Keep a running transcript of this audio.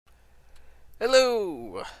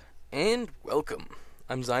Hello, and welcome.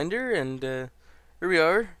 I'm Zeinder, and here we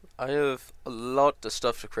are. I have a lot of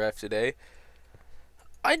stuff to craft today.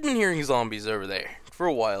 I'd been hearing zombies over there for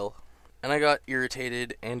a while, and I got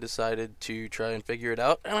irritated and decided to try and figure it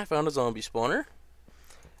out, and I found a zombie spawner.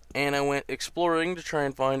 And I went exploring to try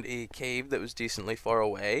and find a cave that was decently far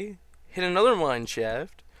away, hit another mine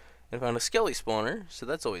shaft, and found a skelly spawner, so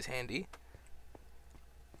that's always handy.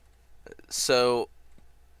 So,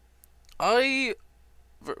 I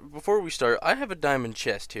before we start, I have a diamond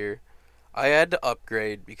chest here. I had to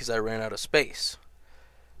upgrade because I ran out of space.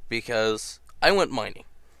 Because I went mining.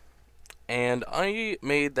 And I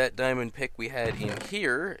made that diamond pick we had in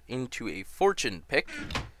here into a fortune pick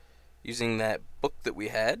using that book that we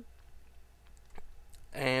had.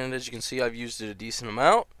 And as you can see, I've used it a decent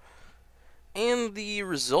amount. And the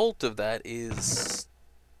result of that is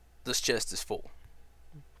this chest is full.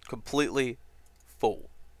 Completely full.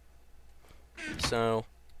 So,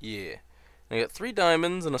 yeah. I got 3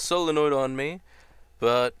 diamonds and a solenoid on me.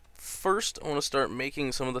 But first, I want to start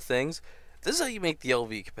making some of the things. This is how you make the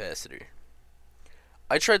LV capacitor.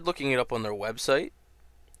 I tried looking it up on their website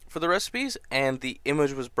for the recipes, and the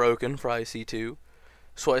image was broken for IC2.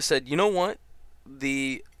 So I said, you know what?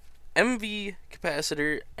 The MV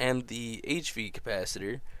capacitor and the HV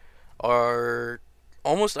capacitor are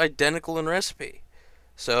almost identical in recipe.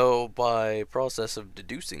 So, by process of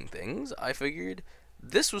deducing things, I figured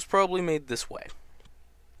this was probably made this way.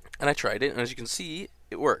 And I tried it, and as you can see,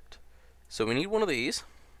 it worked. So we need one of these,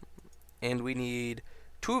 and we need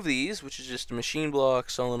 2 of these, which is just machine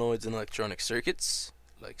blocks, solenoids, and electronic circuits,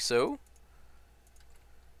 like so.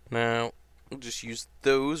 Now, we'll just use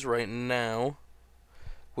those right now,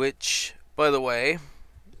 which, by the way,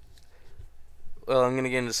 well, I'm going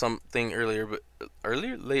to get into something later,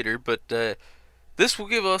 but this will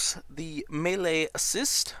give us the melee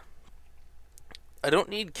assist. I don't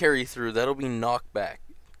need carry through, that'll be knockback,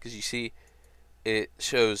 because you see it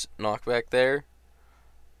shows knockback there,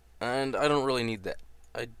 and I don't really need that.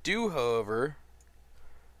 I do, however,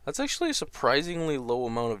 that's actually a surprisingly low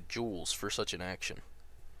amount of joules for such an action.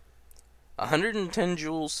 110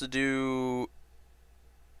 joules to do,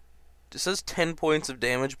 it says 10 points of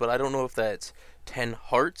damage, but I don't know if that's 10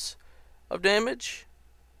 hearts of damage,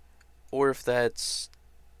 or if that's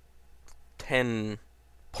 10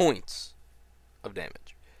 points of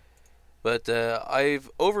damage. But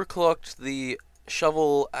I've overclocked the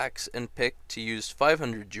shovel, axe, and pick to use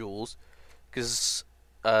 500 joules, because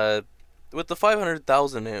with the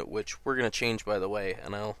 500,000 in it, which we're going to change by the way,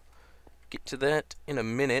 and I'll get to that in a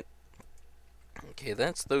minute. Okay,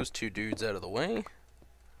 that's those 2 dudes out of the way.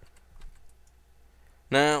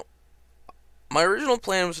 Now, my original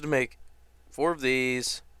plan was to make 4 of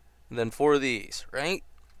these, and then 4 of these, right?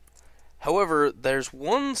 However, there's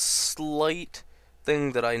one slight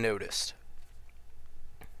thing that I noticed.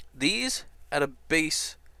 These, at a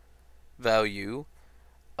base value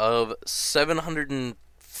of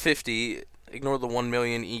 750, ignore the 1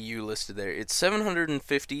 million EU listed there, it's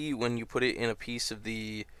 750 when you put it in a piece of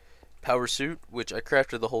the power suit, which I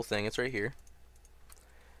crafted the whole thing, it's right here.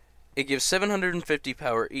 It gives 750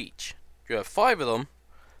 power each. If you have 5 of them,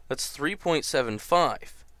 that's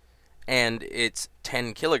 3.75, and it's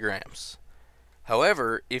 10 kilograms.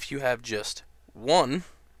 However, if you have just 1,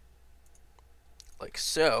 like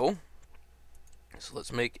so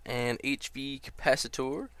let's make an HV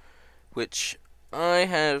capacitor, which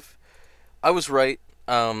I was right.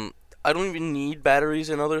 I don't even need batteries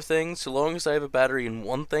in other things. So long as I have a battery in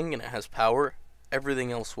one thing and it has power, everything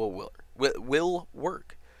else will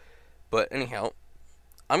work. But anyhow,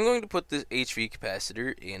 I'm going to put this HV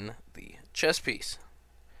capacitor in the chest piece.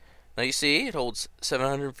 Now you see, it holds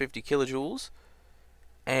 750 kilojoules,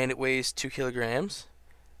 and it weighs 2 kilograms.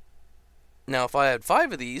 Now if I had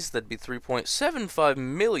 5 of these, that'd be 3.75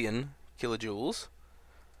 million kilojoules,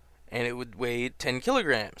 and it would weigh 10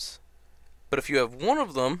 kilograms. But if you have 1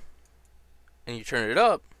 of them, and you turn it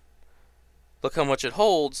up, look how much it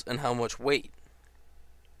holds and how much weight.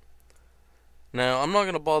 Now, I'm not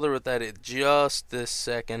going to bother with that at just this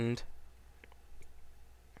second.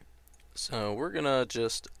 So, we're going to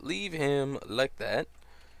just leave him like that.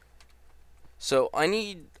 So,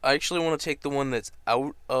 I actually want to take the one that's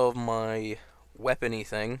out of my weapony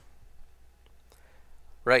thing.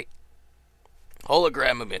 Right.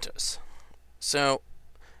 Hologram emitters. So,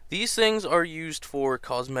 these things are used for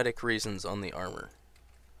cosmetic reasons on the armor.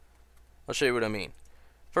 I'll show you what I mean.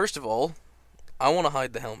 First of all, I want to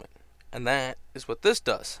hide the helmet. And that is what this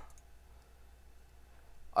does.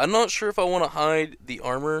 I'm not sure if I want to hide the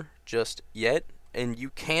armor just yet. And you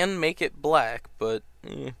can make it black, but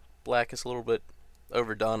black is a little bit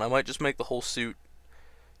overdone. I might just make the whole suit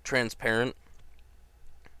transparent,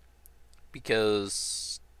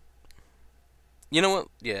 because you know what?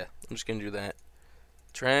 Yeah, I'm just gonna do that.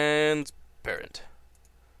 Transparent.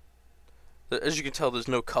 As you can tell, there's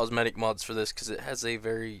no cosmetic mods for this because it has a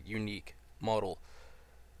very unique model.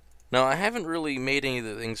 Now, I haven't really made any of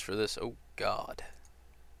the things for this. Oh, God.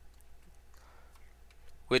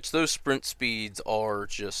 Which, those sprint speeds are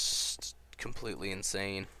just completely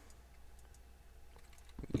insane.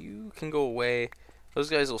 You can go away. Those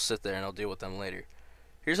guys will sit there and I'll deal with them later.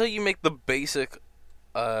 Here's how you make the basic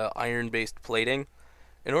iron-based plating.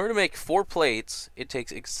 In order to make 4 plates, it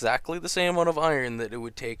takes exactly the same amount of iron that it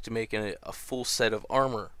would take to make a full set of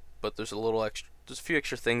armor. But there's a few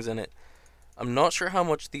extra things in it. I'm not sure how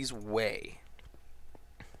much these weigh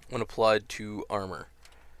when applied to armor.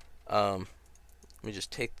 Let me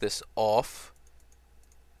just take this off.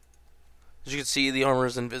 As you can see, the armor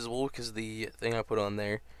is invisible because of the thing I put on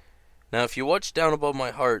there. Now, if you watch down above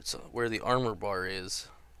my hearts where the armor bar is,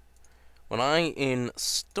 when I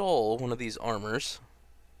install one of these armors,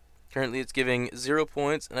 currently it's giving 0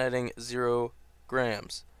 points and adding 0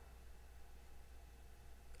 grams.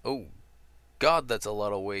 Oh, God, that's a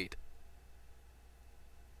lot of weight.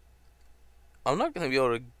 I'm not going to be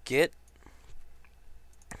able to get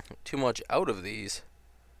too much out of these.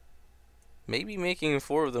 Maybe making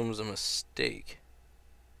 4 of them was a mistake.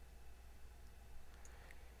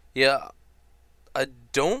 Yeah, I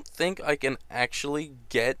don't think I can actually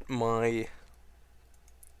get my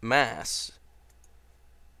mass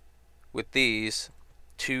with these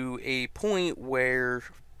to a point where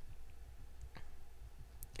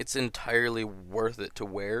it's entirely worth it to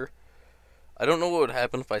wear. I don't know what would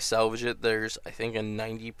happen if I salvage it. There's, I think, a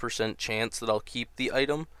 90% chance that I'll keep the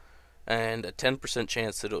item, and a 10%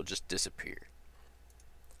 chance that it'll just disappear.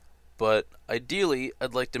 But ideally,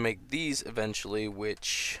 I'd like to make these eventually,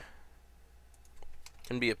 which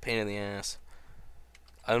can be a pain in the ass.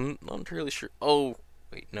 I'm not entirely sure. Oh,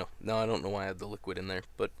 wait, no, I don't know why I had the liquid in there,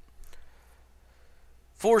 but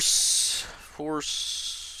force field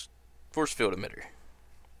emitter.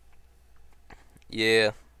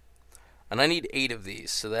 Yeah, and I need 8 of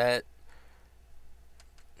these, so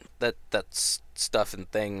that's stuff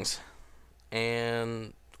and things.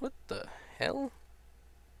 And what the hell?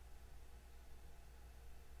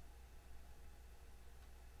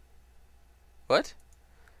 What?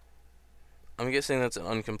 I'm guessing that's an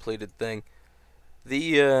uncompleted thing.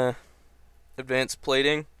 The advanced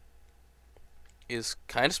plating is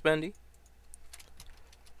kind of spendy,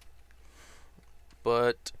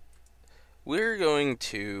 but we're going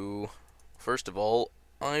to, first of all,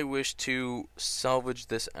 I wish to salvage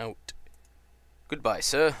this out. Goodbye,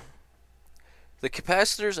 sir. The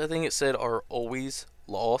capacitors, I think it said, are always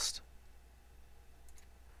lost,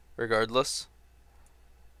 regardless.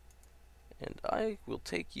 And I will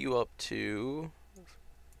take you up to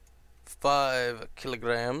 5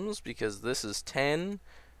 kilograms, because this is 10,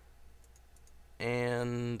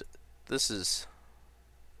 and this is,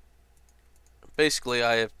 basically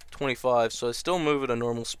I have 25, so I still move at a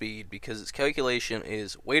normal speed, because its calculation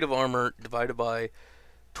is weight of armor divided by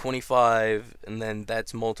 25, and then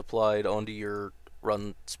that's multiplied onto your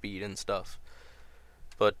run speed and stuff.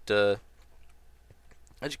 But as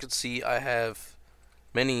you can see, I have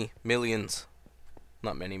many millions,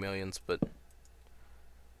 not many millions, but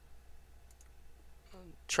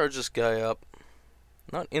charge this guy up.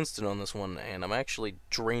 Not instant on this one, and I'm actually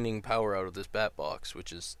draining power out of this bat box,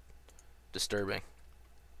 which is disturbing.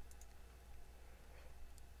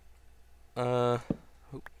 Oh,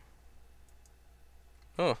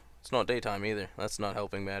 it's not daytime either. That's not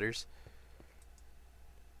helping matters.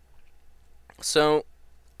 So,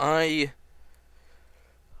 the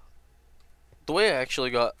way I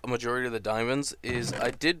actually got a majority of the diamonds is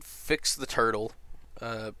I did fix the turtle.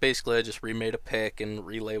 Basically, I just remade a pick and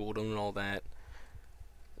relabeled them and all that.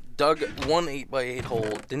 Dug one 8x8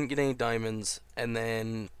 hole, didn't get any diamonds, and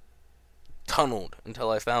then tunneled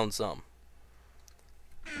until I found some.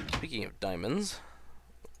 Speaking of diamonds,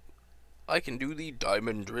 I can do the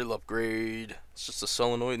diamond drill upgrade. It's just a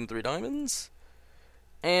solenoid and 3 diamonds.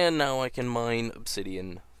 And now I can mine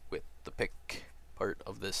obsidian with the pick part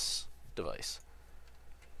of this device.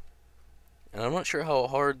 And I'm not sure how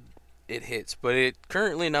hard it hits, but it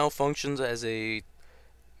currently now functions as a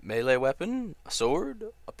melee weapon, a sword,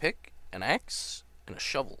 a pick, an axe, and a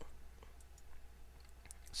shovel.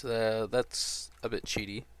 So that's a bit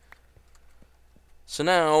cheaty. So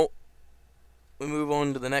now we move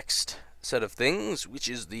on to the next set of things, which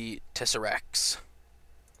is the tesseracts.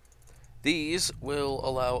 These will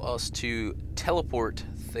allow us to teleport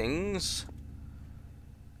things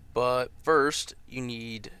But first, you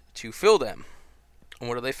need to fill them. And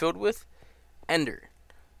what are they filled with? Ender.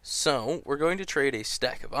 So, we're going to trade a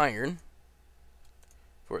stack of iron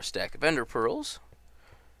for a stack of ender pearls,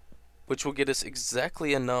 which will get us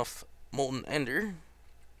exactly enough molten ender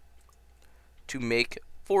to make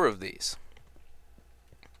 4 of these.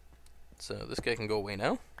 So, this guy can go away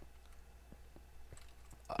now.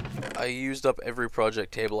 I used up every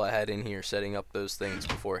project table I had in here setting up those things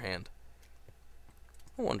beforehand.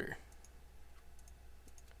 I wonder.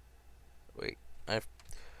 Wait, I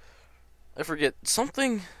forget.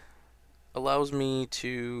 Something allows me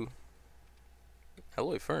to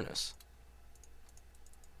alloy furnace.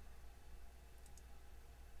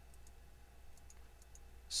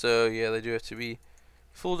 So yeah, they do have to be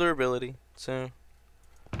full durability. So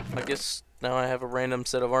I guess now I have a random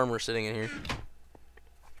set of armor sitting in here.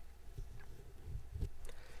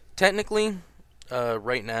 Technically,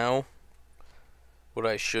 right now, what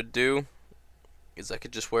I should do is I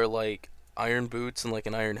could just wear like iron boots and like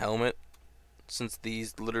an iron helmet, since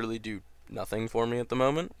these literally do nothing for me at the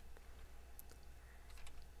moment.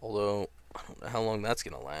 Although, I don't know how long that's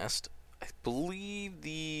gonna last. I believe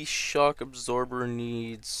the shock absorber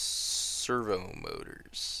needs servo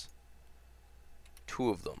motors. 2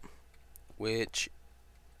 of them. Which,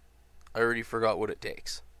 I already forgot what it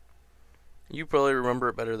takes. You probably remember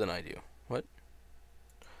it better than I do. What?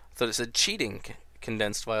 I thought it said cheating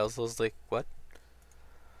condensed files. I was like, what?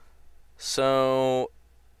 So,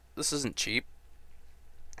 this isn't cheap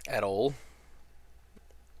at all.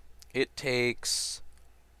 It takes,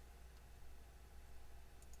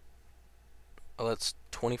 oh, that's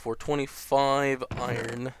 2425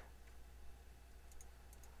 iron.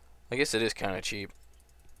 I guess it is kind of cheap,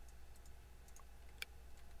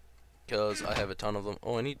 because I have a ton of them.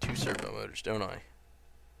 Oh, I need 2 servo motors, don't I?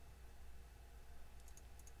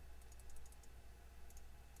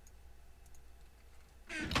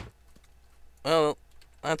 Well,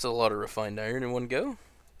 that's a lot of refined iron in one go.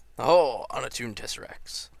 Oh, unattuned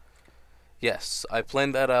tesseracts. Yes, I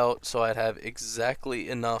planned that out so I'd have exactly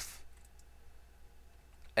enough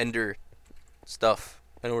ender stuff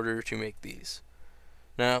in order to make these.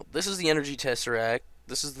 Now, this is the energy tesseract.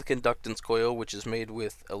 This is the conductance coil, which is made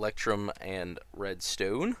with electrum and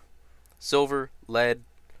redstone, silver, lead,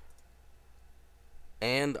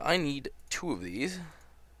 and I need 2 of these.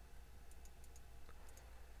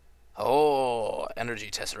 Oh, energy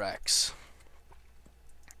tesseracts.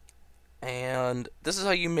 And this is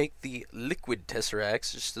how you make the liquid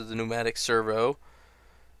tesseracts, just the pneumatic servo,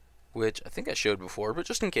 which I think I showed before, but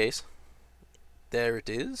just in case. There it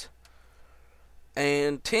is.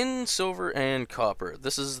 And tin, silver, and copper.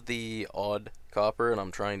 This is the odd copper, and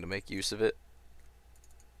I'm trying to make use of it.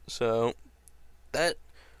 So, that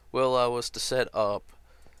will allow us to set up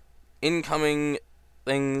incoming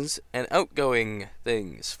things and outgoing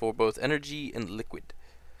things for both energy and liquid.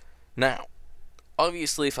 Now,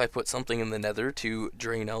 obviously, if I put something in the nether to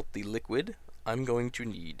drain out the liquid, I'm going to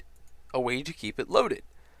need a way to keep it loaded.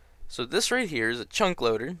 So this right here is a chunk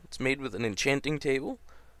loader. It's made with an enchanting table,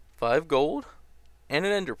 5 gold, and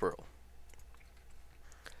an ender pearl.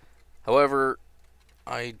 However,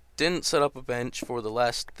 I didn't set up a bench for the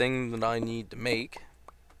last thing that I need to make.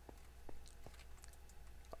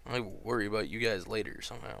 I will worry about you guys later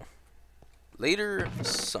somehow. Later,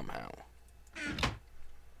 somehow.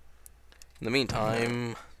 In the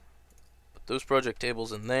meantime, put those project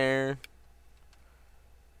tables in there.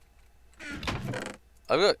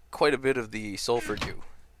 I've got quite a bit of the sulfur goo.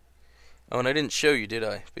 Oh, and I didn't show you, did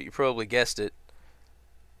I? But you probably guessed it.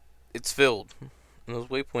 It's filled. And those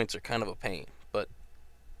waypoints are kind of a pain. But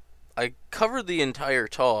I covered the entire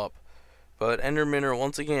top, but Endermen are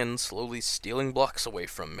once again slowly stealing blocks away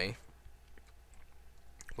from me.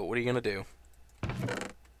 But what are you gonna do?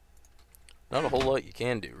 Not a whole lot you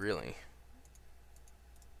can do, really.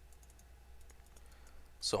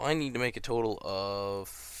 So I need to make a total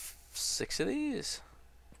of 6 of these?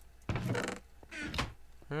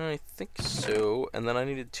 I think so. And then I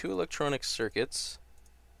needed 2 electronic circuits.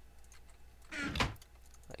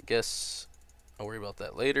 I guess I'll worry about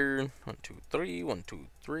that later. 1, 2, 3. 1, 2,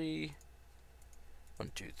 3.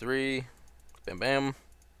 1, 2, 3. Bam, bam.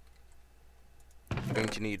 I'm going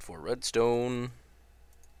to need 4 redstone.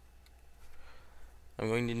 I'm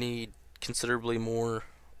going to need considerably more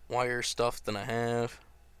wire stuff than I have.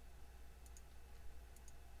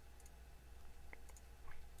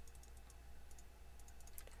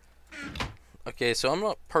 Okay, so I'm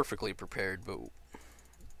not perfectly prepared, but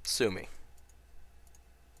sue me.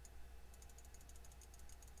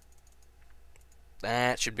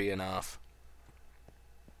 That should be enough.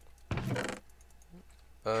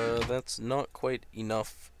 That's not quite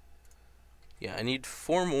enough Yeah, I need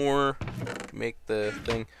 4 more to make the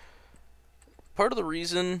thing. Part of the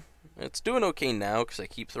reason it's doing okay now because I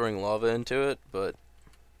keep throwing lava into it, but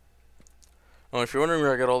oh, if you're wondering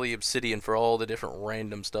where I got all the obsidian for all the different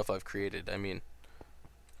random stuff I've created, I mean,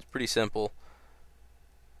 it's pretty simple.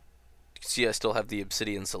 You can see I still have the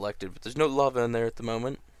obsidian selected, but there's no lava in there at the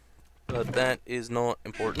moment. But that is not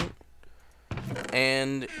important.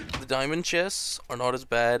 And the diamond chests are not as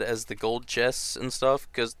bad as the gold chests and stuff,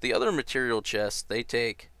 because the other material chests, they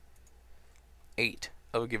take 8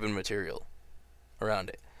 of a given material around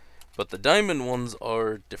it. But the diamond ones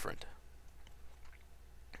are different.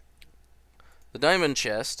 The diamond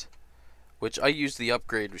chest, which I used the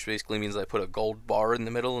upgrade, which basically means I put a gold bar in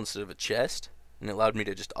the middle instead of a chest, and it allowed me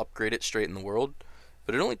to just upgrade it straight in the world.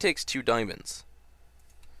 But it only takes 2 diamonds.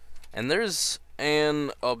 And there's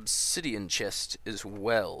an obsidian chest as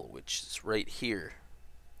well, which is right here.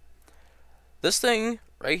 This thing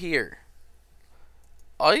right here.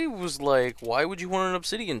 I was like, why would you want an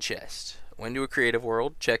obsidian chest? Went to a creative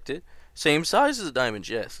world, checked it, same size as a diamond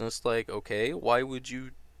chest, and it's like, okay, why would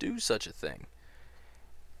you do such a thing?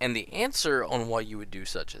 And the answer on why you would do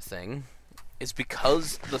such a thing is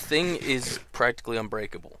because the thing is practically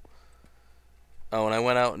unbreakable. Oh, and I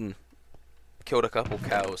went out and killed a couple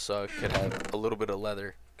cows so I could have a little bit of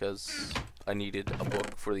leather, because I needed a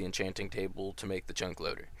book for the enchanting table to make the chunk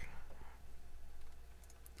loader.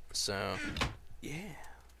 So, yeah.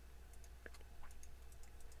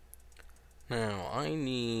 Now, I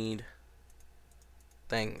need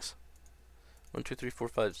things. 1, 2, 3, 4,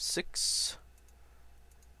 5, 6.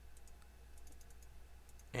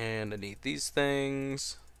 And I need these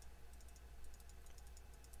things.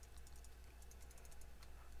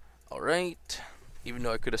 Alright. Even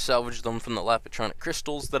though I could have salvaged them from the lapitronic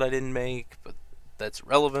crystals that I didn't make, but that's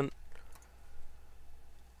irrelevant.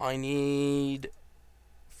 I need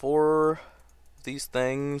 4 of these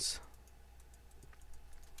things.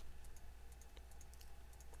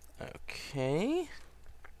 Okay.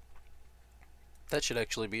 That should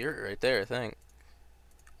actually be it right there, I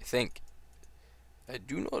think. I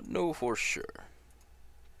do not know for sure.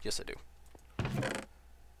 Yes, I do.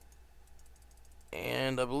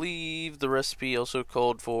 And I believe the recipe also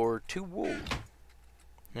called for 2 wool.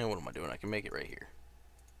 Now what am I doing? I can make it right here.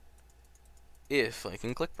 If I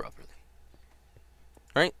can click properly.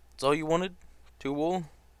 Alright, that's all you wanted? 2 wool?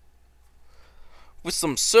 With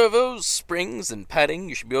some servos, springs, and padding,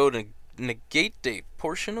 you should be able to negate a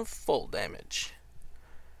portion of fall damage.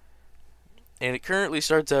 And it currently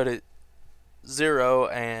starts out at 0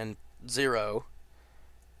 and 0.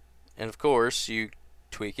 And of course, you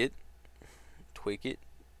tweak it. Tweak it.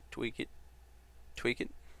 Tweak it. Tweak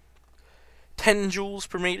it. 10 joules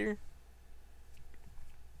per meter.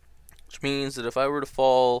 Which means that if I were to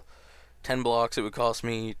fall 10 blocks, it would cost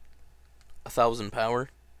me 1,000 power.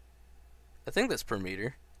 I think that's per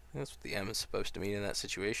meter. That's what the M is supposed to mean in that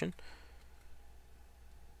situation.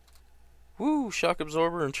 Woo! Shock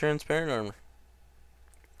absorber and transparent armor.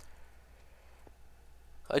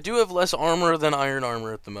 I do have less armor than iron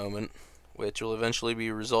armor at the moment, which will eventually be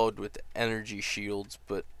resolved with energy shields,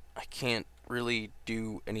 but I can't really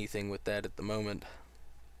do anything with that at the moment.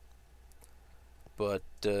 But,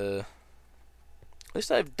 at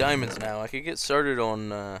least I have diamonds now. I could get started on,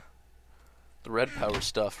 the red power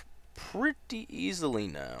stuff pretty easily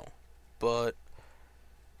now. But,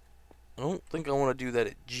 I don't think I want to do that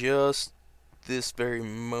at just this very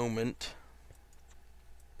moment.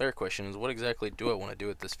 Better question is, what exactly do I want to do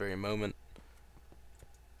at this very moment?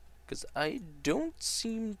 Because I don't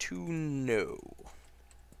seem to know.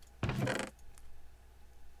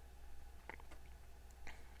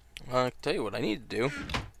 I'll tell you what I need to do.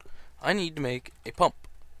 I need to make a pump,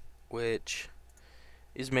 which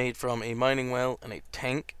is made from a mining well and a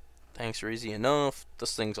tank. Tanks are easy enough.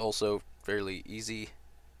 This thing's also fairly easy.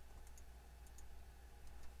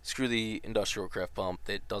 Screw the industrial craft pump.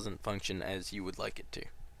 It doesn't function as you would like it to.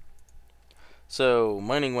 So,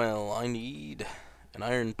 mining well, I need an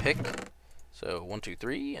iron pick. So, 1, 2,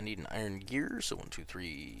 3. I need an iron gear. So, 1, 2,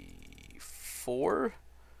 3, 4.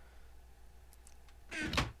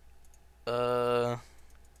 Wasn't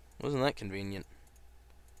that convenient?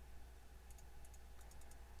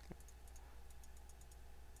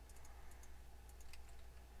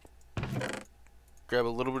 Grab a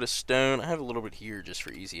little bit of stone. I have a little bit here just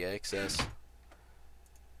for easy access.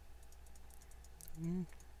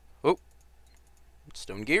 Oh!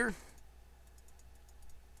 Stone gear.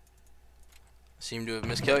 Seem to have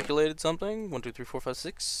miscalculated something. 1, 2, 3, 4, 5,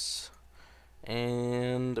 6.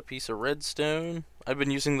 And a piece of redstone. I've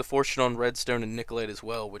been using the fortune on redstone and nickelite as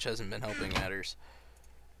well, which hasn't been helping matters.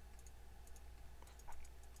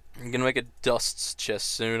 I'm gonna make a dust chest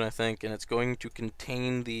soon, I think, and it's going to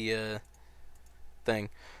contain the thing.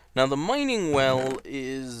 Now the mining well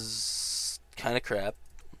is kind of crap.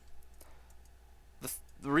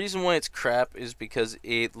 The reason why it's crap is because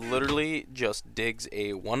it literally just digs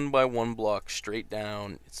a 1x1 block straight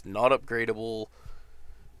down. It's not upgradable.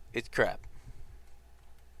 It's crap.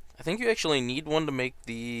 I think you actually need one to make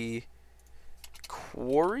the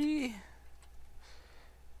quarry.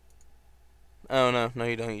 Oh no,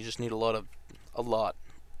 you don't. You just need a lot.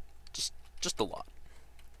 Just a lot.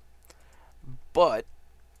 But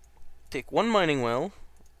take one mining well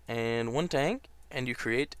and one tank, and you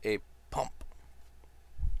create a pump.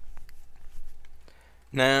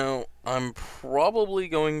 Now, I'm probably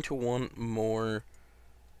going to want more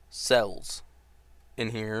cells in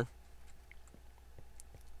here,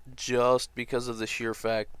 just because of the sheer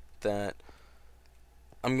fact that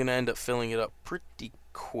I'm going to end up filling it up pretty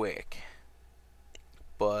quick.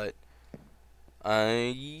 But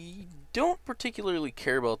I don't particularly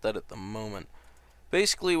care about that at the moment.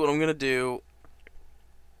 Basically, what I'm going to do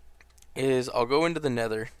is I'll go into the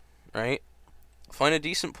nether, right? Find a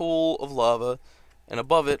decent pool of lava, and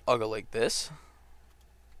above it, I'll go like this.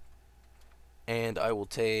 And I will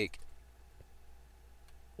take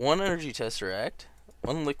one energy tesseract,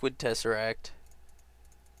 one liquid tesseract,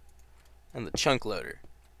 and the chunk loader.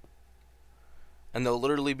 And they'll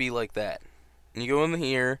literally be like that. And you go in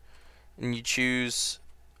here, and you choose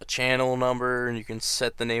a channel number, and you can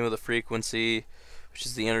set the name of the frequency, which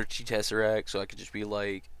is the energy tesseract, so I could just be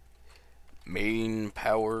like main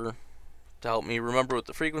power to help me remember what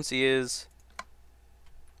the frequency is.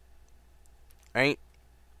 Right?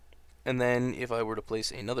 And then if I were to place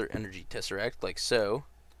another energy tesseract like so,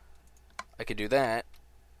 I could do that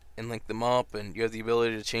and link them up, and you have the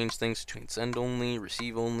ability to change things between send only,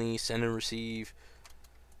 receive only, send and receive.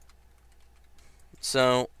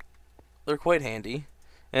 So they're quite handy,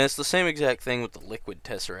 and it's the same exact thing with the liquid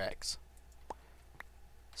tesseracts.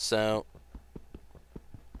 So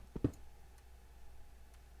for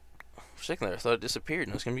a second there, I thought it disappeared,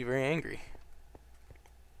 and I was going to be very angry.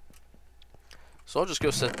 So I'll just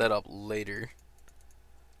go set that up later.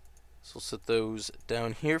 So I'll set those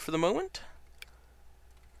down here for the moment.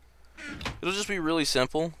 It'll just be really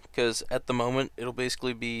simple, because at the moment it'll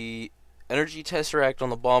basically be energy tesseract on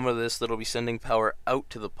the bottom of this that'll be sending power out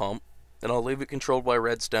to the pump. Then I'll leave it controlled by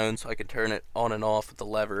redstone so I can turn it on and off with the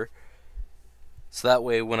lever. So that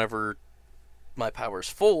way whenever my power's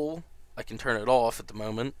full, I can turn it off at the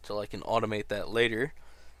moment, so I can automate that later.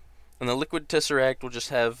 And the liquid tesseract will just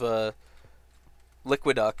have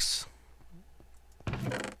liquiducts,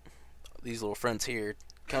 these little friends here,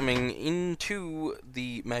 coming into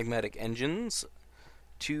the magmatic engines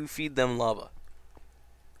to feed them lava.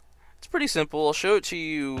 It's pretty simple. I'll show it to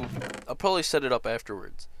you. I'll probably set it up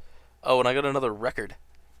afterwards. Oh, and I got another record.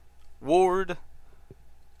 Ward.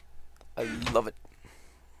 I love it.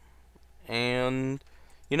 And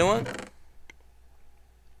you know what?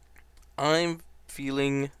 I'm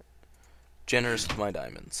feeling generous with my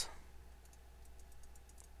diamonds.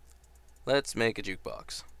 Let's make a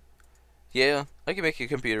jukebox. Yeah, I can make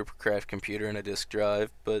a craft computer and a disk drive,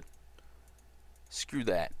 but screw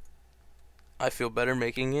that. I feel better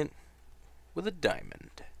making it with a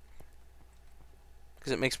diamond,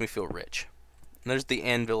 because it makes me feel rich. And there's the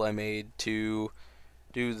anvil I made to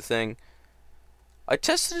do the thing. I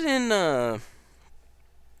tested in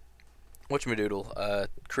whatchamadoodle,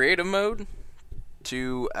 creative mode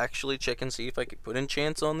to actually check and see if I could put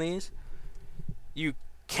enchants on these. You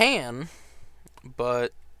can,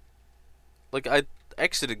 but like I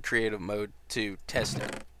exited creative mode to test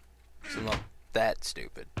it, so I'm not that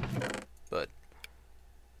stupid. But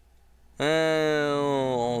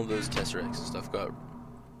all those tesseracts and stuff got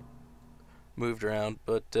moved around.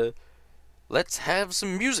 But let's have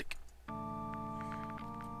some music.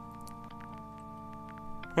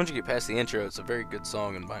 Once you get past the intro, it's a very good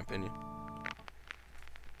song in my opinion.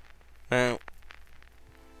 Now,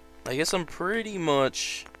 I guess I'm pretty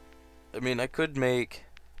much, I mean, I could make,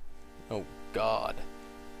 oh god,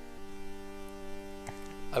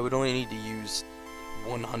 I would only need to use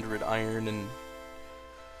 100 iron and,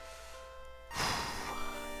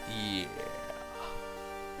 yeah,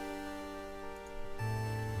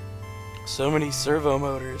 so many servo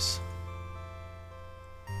motors.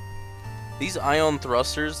 These ion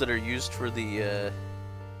thrusters that are used for the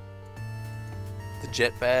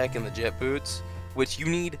jetpack and the jet boots, which you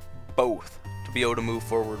need both to be able to move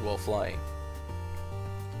forward while flying.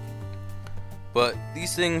 But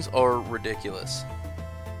these things are ridiculous.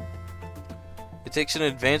 It takes an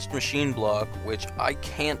advanced machine block, which I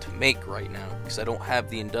can't make right now because I don't have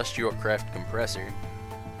the industrial craft compressor.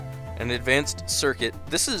 an advanced circuit.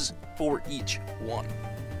 This is for each one.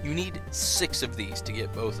 You need 6 of these to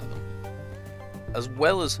get both of them, as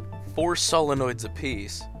well as 4 solenoids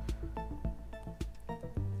apiece.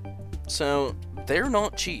 So they're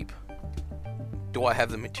not cheap. Do I have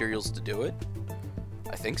the materials to do it?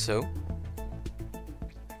 I think so.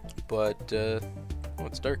 But oh,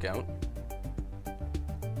 it's dark out.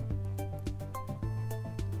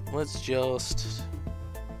 Let's just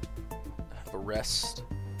have a rest.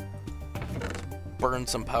 Burn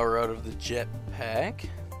some power out of the jetpack.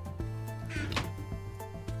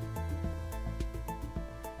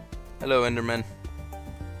 Hello, Enderman.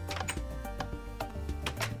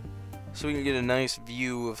 So we can get a nice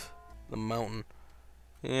view of the mountain.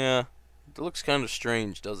 Yeah, it looks kind of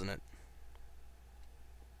strange, doesn't it?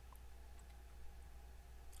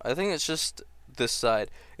 I think it's just this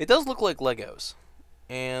side. It does look like Legos.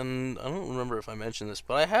 And I don't remember if I mentioned this,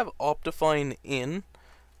 but I have Optifine in,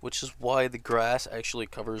 which is why the grass actually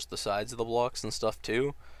covers the sides of the blocks and stuff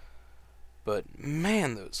too. But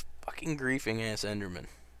man, those fucking griefing ass Endermen.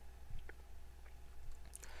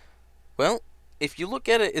 Well, if you look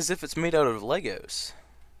at it as if it's made out of Legos,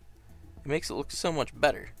 it makes it look so much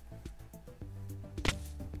better.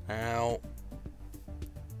 Ow.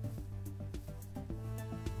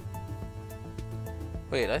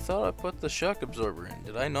 Wait, I thought I put the shock absorber in.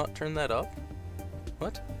 Did I not turn that up?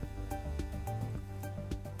 What?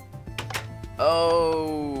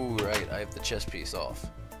 Oh, right, I have the chest piece off.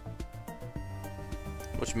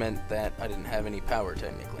 Which meant that I didn't have any power,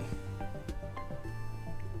 technically.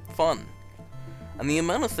 Fun. And the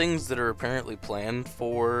amount of things that are apparently planned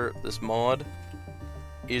for this mod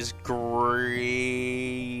is greatly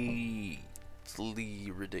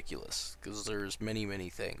ridiculous, because there's many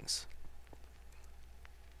things.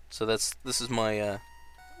 So this is my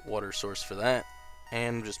water source for that,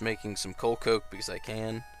 and I'm just making some coal coke because I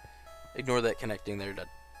can. Ignore that connecting there, that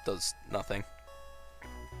does nothing.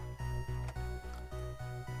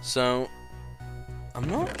 So I'm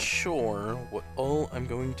not sure what all I'm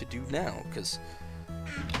going to do now, because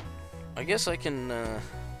I guess I can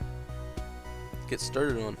get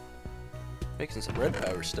started on making some red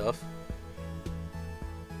power stuff.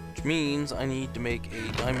 Which means I need to make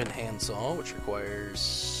a diamond handsaw, which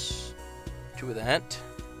requires 2 of that,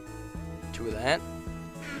 2 of that.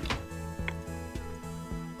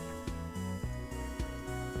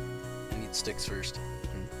 I need sticks first.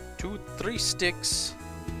 3 sticks,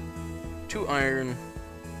 2 iron,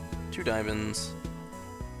 2 diamonds.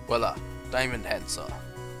 Voila, diamond handsaw.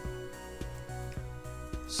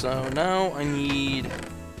 So now I need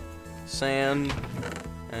sand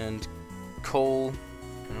and coal.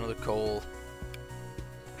 Another coal.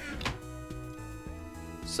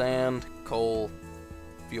 Sand, coal,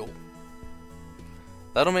 fuel.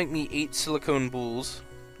 That'll make me 8 silicone bowls,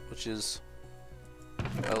 which is,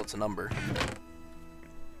 well, it's a number.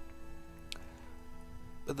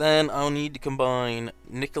 But then I'll need to combine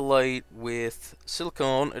nickelite with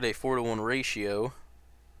silicone at a 4:1 ratio.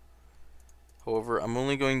 However, I'm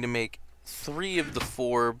only going to make 3 of the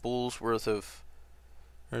 4 bowls worth of,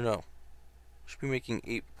 or no. Should be making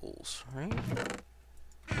 8 bowls, right?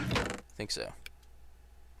 I think so.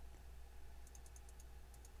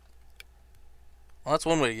 Well, that's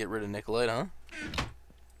one way to get rid of nickelite, huh?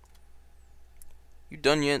 You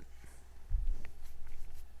done yet?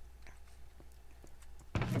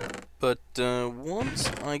 But once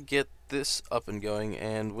I get this up and going,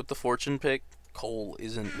 and with the fortune pick, coal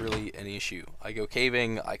isn't really an issue. I go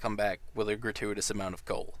caving, I come back with a gratuitous amount of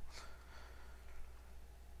coal.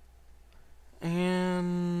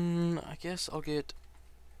 And I guess I'll get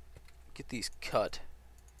these cut.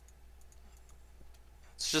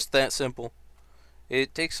 It's just that simple.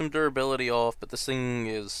 It takes some durability off, but this thing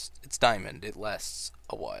it's diamond. It lasts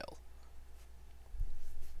a while.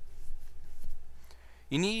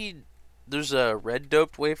 There's red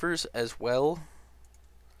doped wafers as well.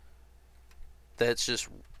 That's just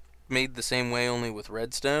made the same way, only with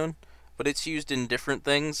redstone. But it's used in different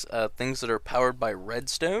things. Things that are powered by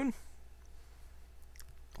redstone.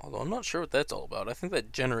 Although I'm not sure what that's all about. I think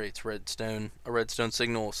that generates redstone, a redstone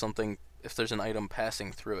signal of something if there's an item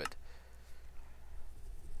passing through it.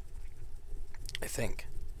 I think.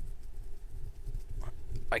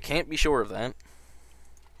 I can't be sure of that.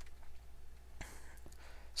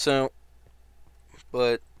 So,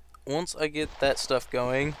 but once I get that stuff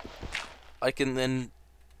going, I can then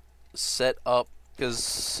set up,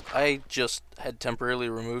 because I just had temporarily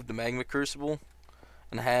removed the magma crucible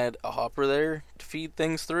and had a hopper there to feed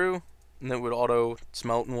things through, and it would auto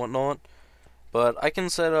smelt and whatnot. But I can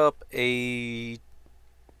set up either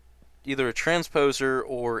a transposer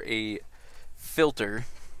or a filter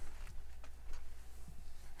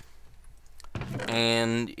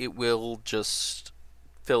and it will just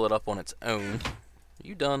fill it up on its own. Are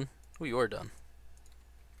you done? Oh, you are done.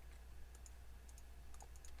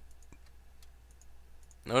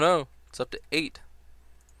 No, it's up to 8.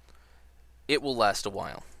 It will last a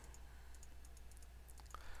while.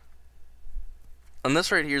 And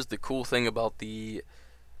this right here is the cool thing about the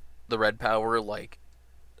red power, like,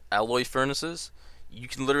 alloy furnaces. You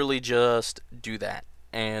can literally just do that,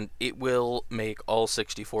 and it will make all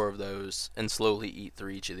 64 of those and slowly eat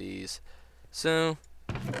through each of these. So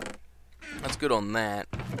that's good on that,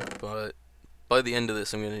 but by the end of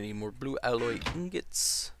this I'm going to need more blue alloy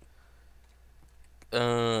ingots.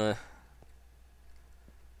 Well,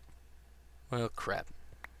 crap.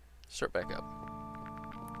 Start back up.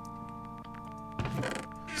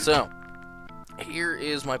 So, here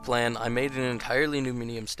is my plan. I made an entirely new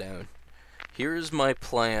minium stone. Here is my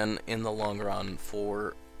plan in the long run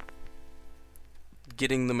for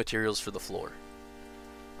getting the materials for the floor.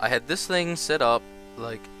 I had this thing set up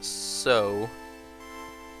like so.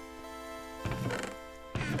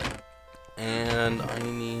 And I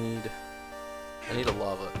need a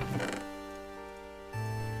lava.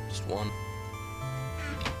 Just one.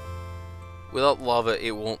 Without lava,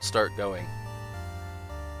 it won't start going.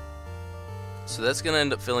 So that's going to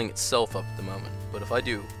end up filling itself up at the moment. But if I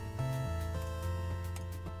do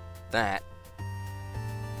that,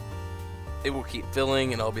 it will keep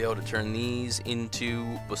filling, and I'll be able to turn these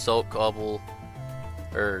into basalt cobble,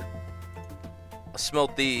 or I'll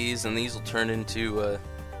smelt these, and these will turn into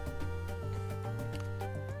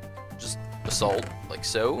just basalt, like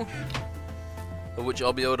so, which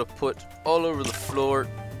I'll be able to put all over the floor.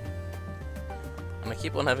 And I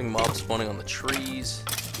keep on having mobs spawning on the trees.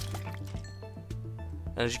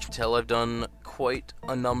 And as you can tell, I've done quite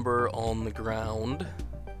a number on the ground.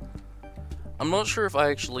 I'm not sure if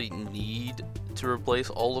I actually need to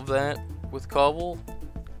replace all of that with cobble.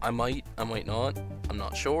 I might not. I'm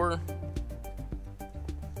not sure.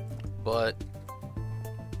 But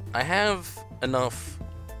I have enough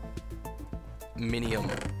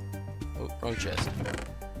minium, oh, wrong chest,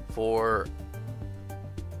 for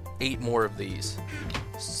 8 more of these.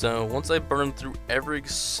 So once I burn through every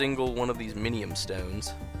single one of these minium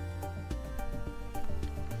stones,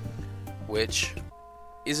 which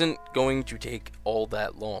isn't going to take all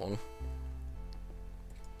that long,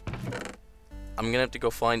 I'm gonna have to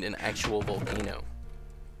go find an actual volcano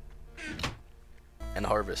and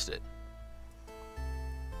harvest it.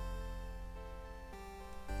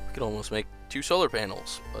 We could almost make 2 solar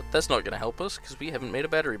panels, but that's not gonna help us because we haven't made a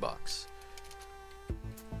battery box.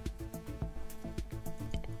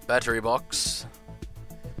 Battery box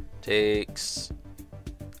takes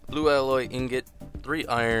blue alloy ingot, 3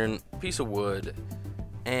 iron, piece of wood,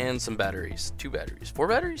 and some batteries. 2 batteries. 4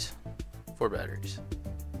 batteries? 4 batteries.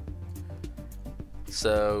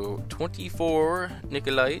 So 24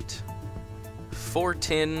 nickelite, 4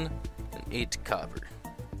 tin, and 8 copper.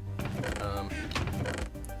 1,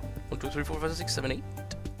 2, 3, 4, 5, 6, 7, 8.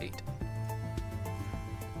 8.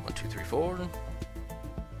 1, 2, 3, 4.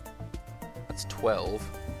 That's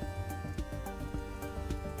 12.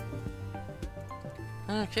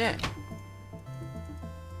 Okay.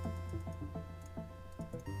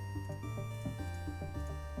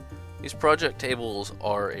 These project tables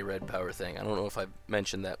are a red power thing. I don't know if I've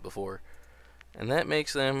mentioned that before. And that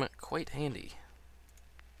makes them quite handy.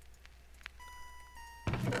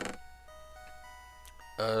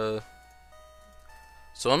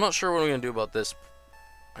 So I'm not sure what I'm going to do about this.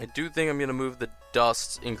 I do think I'm going to move the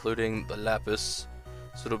dusts, including the lapis.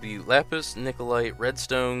 So it'll be lapis, nickelite,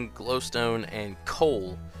 redstone, glowstone, and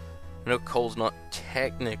coal. I know coal's not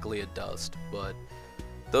technically a dust, but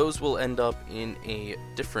those will end up in a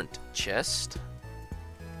different chest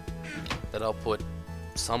that I'll put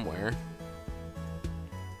somewhere.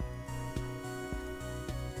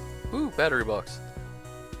 Ooh, battery box.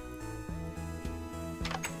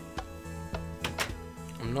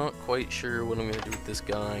 I'm not quite sure what I'm going to do with this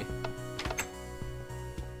guy.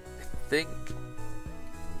 I think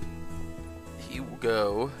he will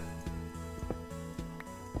go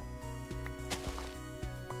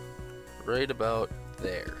right about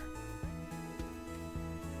there.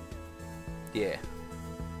 Yeah.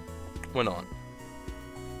 Went on.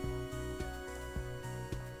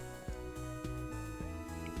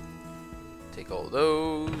 Take all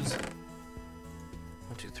those.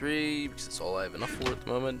 1, 2, 3, because that's all I have enough for at the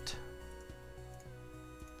moment.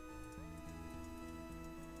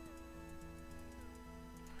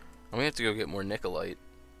 I'm gonna have to go get more nickelite.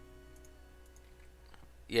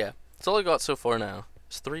 Yeah, that's all I got so far now.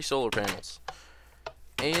 It's 3 solar panels.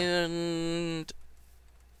 And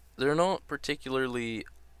they're not particularly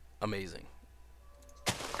amazing.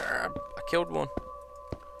 I killed one.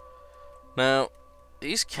 Now,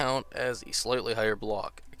 these count as a slightly higher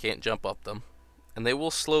block. I can't jump up them. And they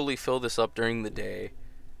will slowly fill this up during the day.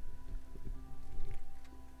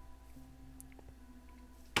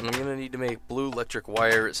 And I'm going to need to make blue electric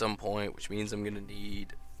wire at some point, which means I'm going to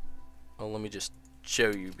need... Well, let me just show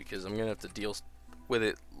you, because I'm going to have to deal with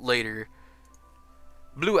it later.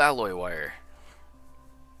 Blue alloy wire,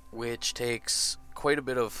 which takes quite a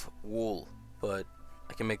bit of wool, but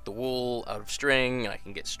I can make the wool out of string, and I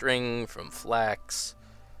can get string from flax,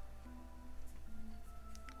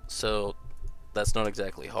 so that's not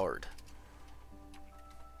exactly hard.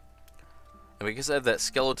 And because I have that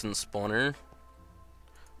skeleton spawner,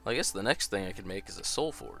 well, I guess the next thing I could make is a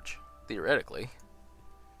soul forge, theoretically.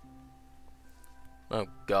 Oh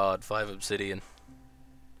god, 5 obsidian.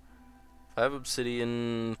 5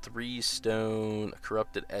 obsidian, 3 stone, a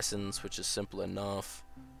corrupted essence, which is simple enough.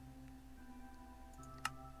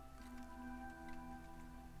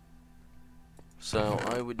 So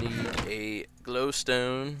I would need a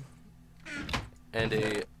glowstone and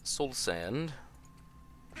a soul sand.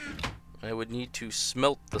 I would need to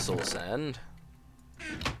smelt the soul sand,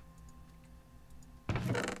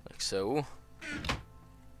 like so.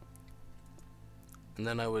 And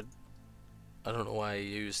then I don't know why I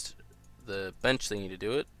used the bench thingy to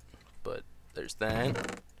do it, but there's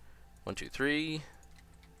that. 1, 2, 3.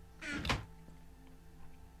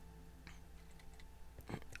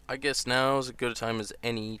 I guess now is as good a time as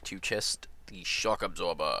any to chest the shock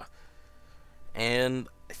absorber. And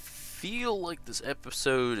I feel like this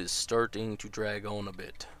episode is starting to drag on a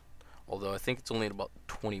bit. Although I think it's only at about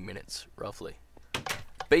 20 minutes, roughly.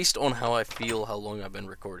 Based on how I feel, how long I've been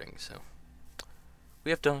recording, so.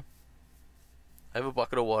 We have time. I have a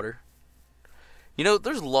bucket of water. You know,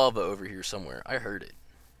 there's lava over here somewhere. I heard it.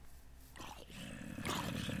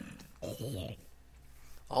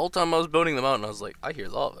 The whole time I was building the mountain, I was like, I hear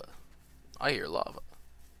lava. I hear lava.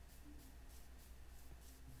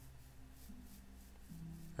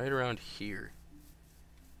 Right around here.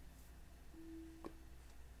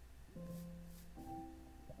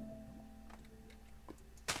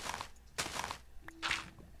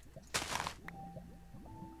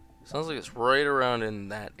 Sounds like it's right around in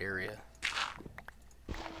that area.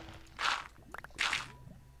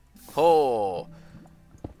 Oh!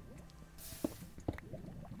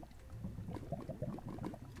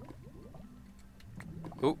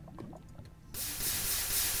 Ooh.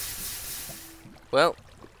 Well,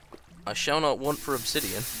 I shall not want for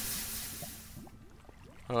obsidian.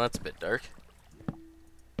 Oh, that's a bit dark.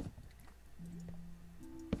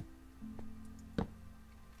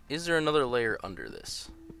 Is there another layer under this?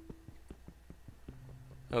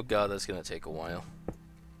 Oh god, that's gonna take a while.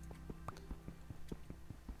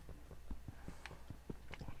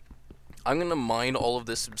 I'm gonna mine all of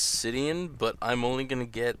this obsidian, but I'm only gonna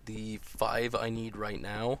get the 5 I need right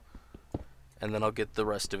now, and then I'll get the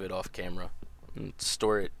rest of it off camera and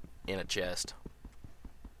store it in a chest.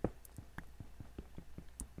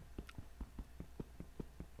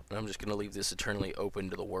 And I'm just gonna leave this eternally open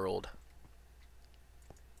to the world.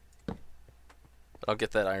 I'll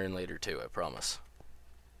get that iron later too, I promise.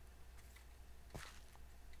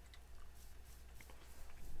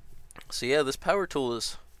 So yeah, this power tool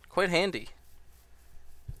is quite handy.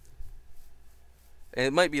 And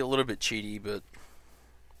it might be a little bit cheaty, but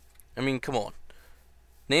I mean, come on.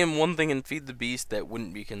 Name one thing in Feed the Beast that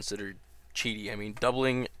wouldn't be considered cheaty. I mean,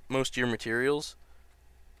 doubling most of your materials,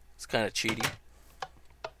 it's kind of cheaty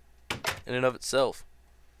in and of itself.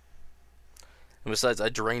 And besides, I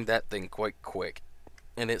drained that thing quite quick,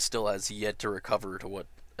 and it still has yet to recover to what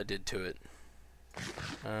I did to it.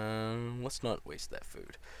 Let's not waste that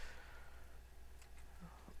food.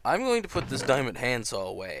 I'm going to put this diamond handsaw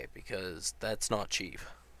away, because that's not cheap.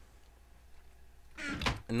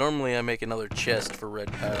 And normally I make another chest for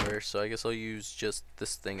red powder, so I guess I'll use just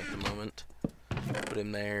this thing at the moment. Put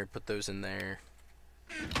him there, put those in there.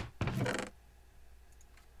 I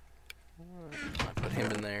put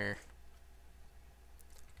him in there.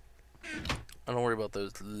 I don't worry about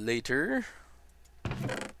those later.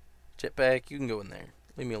 Jetpack, you can go in there.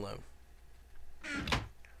 Leave me alone.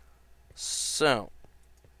 So,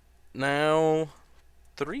 now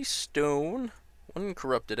 3 stone, 1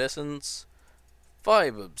 corrupted essence,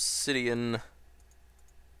 5 obsidian,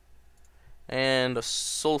 and a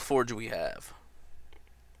soul forge we have.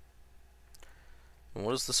 And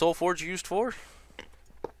what is the soul forge used for?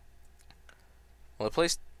 Well, I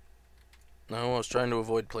placed... No, I was trying to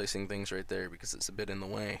avoid placing things right there because it's a bit in the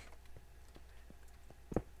way.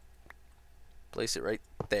 Place it right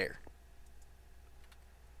there.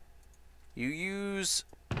 You use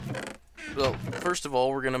well, first of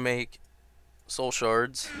all, we're gonna make soul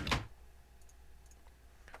shards,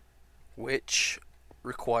 which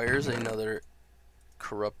requires another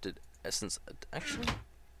corrupted essence. Actually,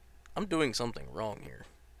 I'm doing something wrong here.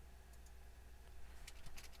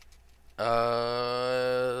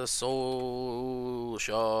 Soul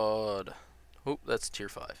shard. Oh, that's tier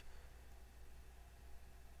 5.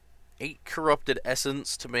 8 corrupted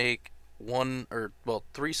essence to make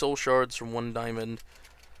 3 soul shards from 1 diamond.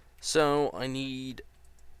 So I need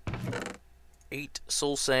 8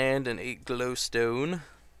 soul sand and 8 glowstone.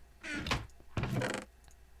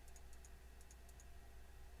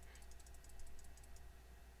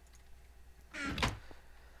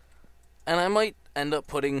 And I might end up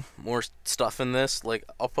putting more stuff in this. Like,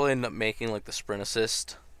 I'll probably end up making like the sprint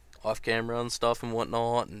assist off camera and stuff and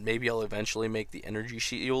whatnot, and maybe I'll eventually make the energy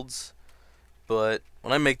shields. But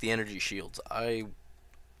when I make the energy shields, I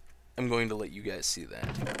am going to let you guys see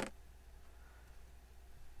that.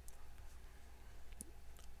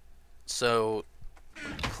 So,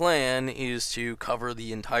 my plan is to cover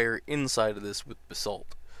the entire inside of this with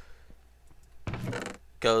basalt,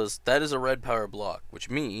 because that is a red power block,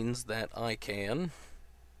 which means that I can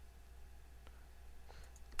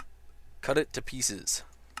cut it to pieces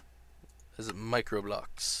as micro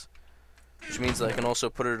blocks, which means that I can also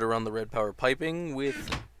put it around the red power piping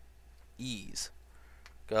with ease,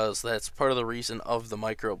 because that's part of the reason of the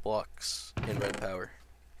micro blocks in red power.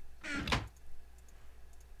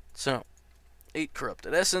 So, 8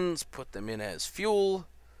 corrupted essence, put them in as fuel,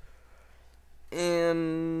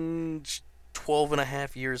 and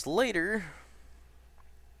 12.5 years later,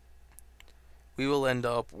 we will end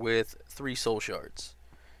up with 3 soul shards.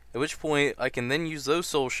 At which point, I can then use those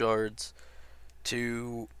soul shards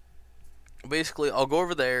to... Basically, I'll go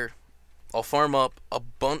over there, I'll farm up a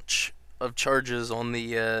bunch of charges on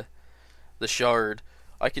the shard.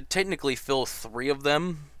 I could technically fill 3 of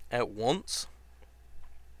them at once.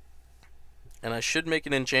 And I should make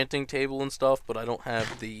an enchanting table and stuff, but I don't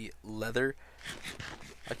have the leather.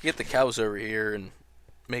 I can get the cows over here and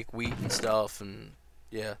make wheat and stuff, and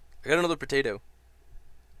yeah. I got another potato.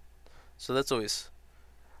 So that's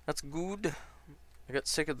good. I got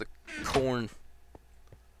sick of the corn.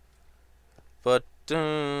 But,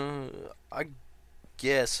 I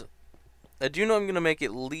guess. I do know I'm going to make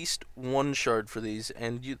at least 1 shard for these,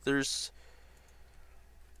 and there's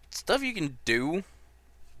stuff you can do.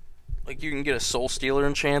 Like, you can get a soul stealer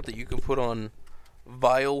enchant that you can put on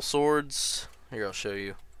vile swords. Here, I'll show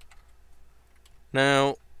you.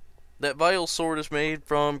 Now, that vile sword is made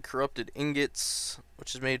from corrupted ingots,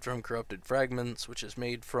 which is made from corrupted fragments, which is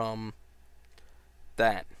made from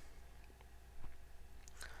that.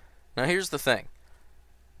 Now, here's the thing.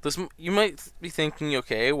 You might be thinking,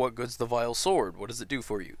 okay, what good's the vile sword? What does it do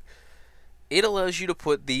for you? It allows you to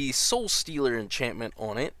put the soul stealer enchantment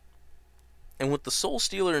on it. And what the soul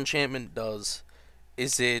stealer enchantment does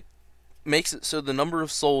is it makes it so the number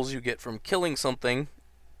of souls you get from killing something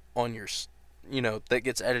on your, that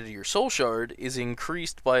gets added to your soul shard is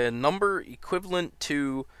increased by a number equivalent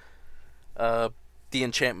to the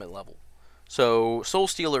enchantment level. So Soul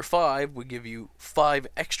Stealer 5 would give you 5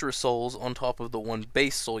 extra souls on top of the 1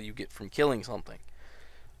 base soul you get from killing something.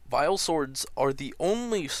 Vile swords are the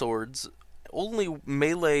only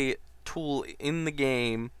melee tool in the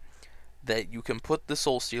game that you can put the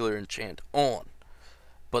Soul Stealer enchant on.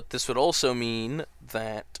 But this would also mean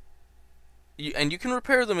that you can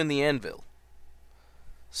repair them in the anvil.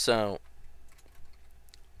 So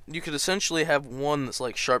you could essentially have one that's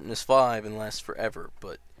like sharpness 5 and lasts forever,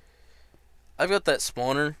 but I've got that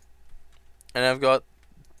spawner and I've got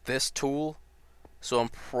this tool, so I'm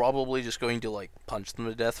probably just going to like punch them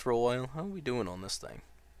to death for a while. How are we doing on this thing?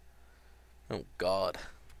 Oh god.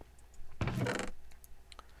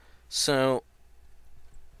 So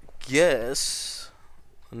guess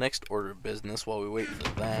the next order of business while we wait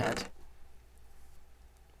for that.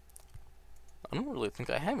 I don't really think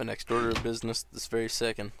I have a next order of business this very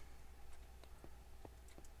second.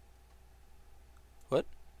 What?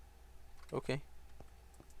 Okay.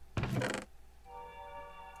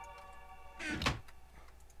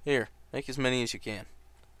 Here, make as many as you can.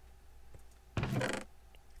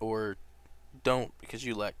 Or don't, because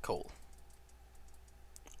you lack coal.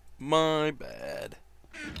 My bad.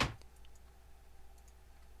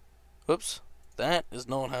 Whoops. That is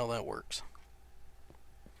not how that works.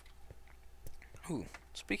 Ooh,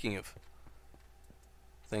 speaking of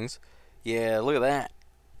things. Yeah, look at that.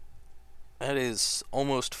 That is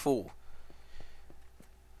almost full.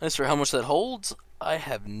 As for how much that holds, I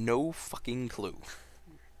have no fucking clue.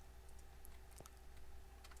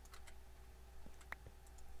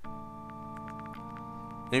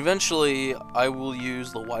 And eventually, I will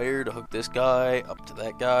use the wire to hook this guy up to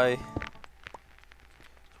that guy.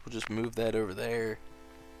 We'll just move that over there.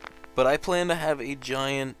 But I plan to have a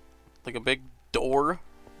giant, like a big door,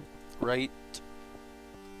 right?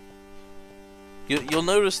 You'll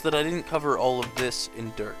notice that I didn't cover all of this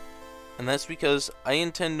in dirt. And that's because I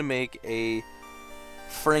intend to make a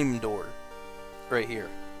frame door right here.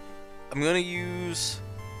 I'm going to use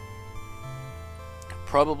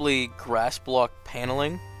probably grass block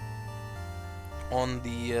paneling on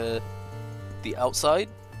the outside.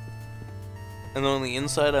 And then on the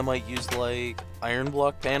inside I might use like iron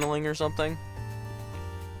block paneling or something.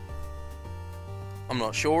 I'm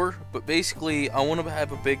not sure, but basically I want to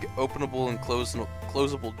have a big openable and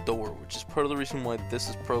closable door, which is part of the reason why this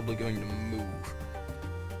is probably going to move.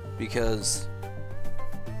 Because,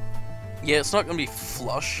 yeah, it's not going to be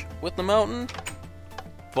flush with the mountain,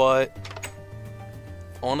 but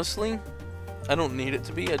honestly, I don't need it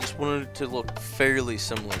to be. I just wanted it to look fairly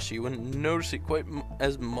similar so you wouldn't notice it quite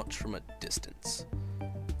as much from a distance.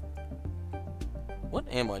 What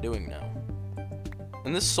am I doing now?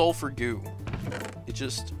 And this sulfur goo, it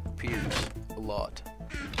just appears a lot.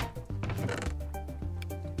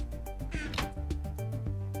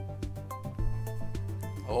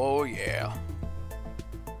 Oh yeah.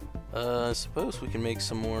 I suppose we can make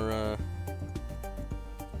some more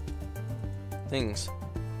things.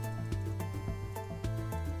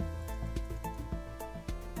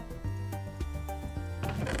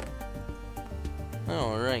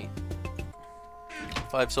 Alright.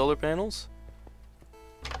 5 solar panels.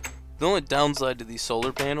 The only downside to these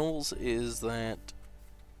solar panels is that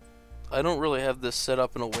I don't really have this set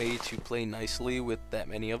up in a way to play nicely with that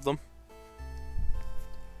many of them.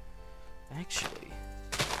 Actually,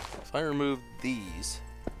 if I remove these,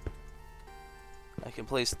 I can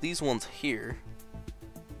place these ones here.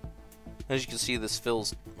 As you can see, this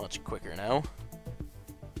fills much quicker now.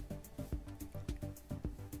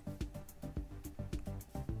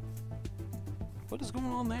 What is going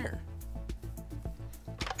on there?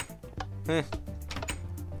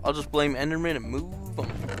 I'll just blame Enderman and move on.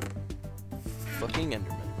 Fucking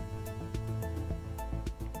Enderman.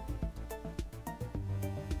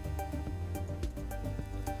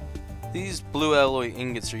 These blue alloy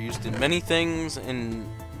ingots are used in many things and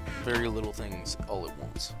very little things all at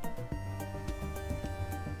once.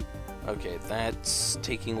 Okay, that's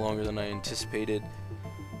taking longer than I anticipated.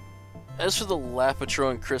 As for the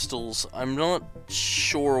Lapatron crystals, I'm not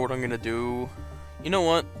sure what I'm gonna do. You know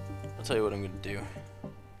what? I'll tell you what I'm gonna do. I'm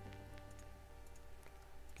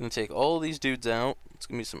gonna take all these dudes out. It's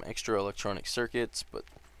gonna be some extra electronic circuits, but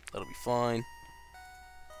that'll be fine. Put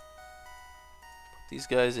these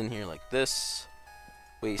guys in here like this.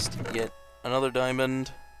 Waste yet another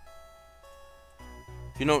diamond.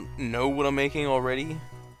 If you don't know what I'm making already,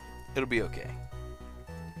 it'll be okay.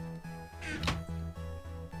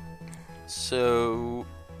 So,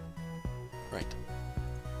 right.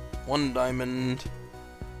 1 diamond.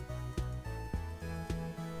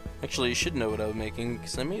 Actually, you should know what I was making,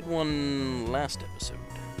 because I made one last episode.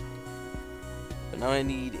 But now I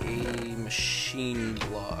need a machine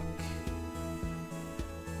block.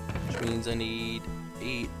 Which means I need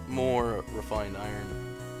 8 more refined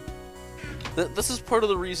iron. This is part of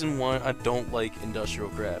the reason why I don't like industrial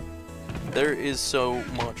craft. There is so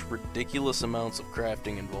much ridiculous amounts of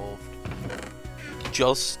crafting involved.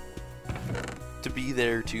 Just to be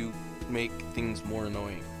there to make things more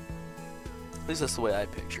annoying. At least that's the way I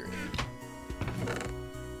picture it.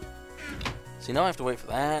 See, now I have to wait for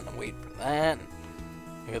that, and wait for that.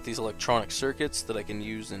 I got these electronic circuits that I can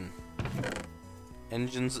use in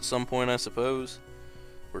engines at some point, I suppose.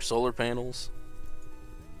 Or solar panels.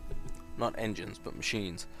 Not engines, but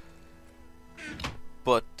machines.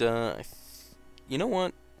 But, you know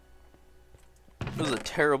what? It was a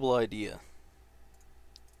terrible idea.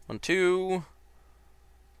 1, 2,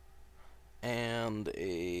 and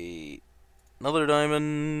another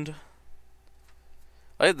diamond.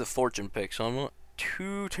 I had the fortune pick, so I'm not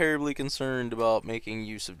too terribly concerned about making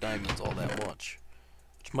use of diamonds all that much.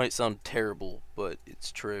 Which might sound terrible, but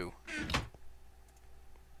it's true.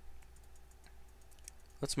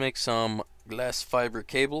 Let's make some glass fiber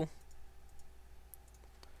cable.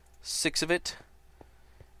 6 of it.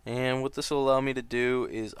 And what this will allow me to do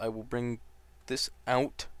is I will bring this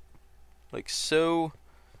out like so.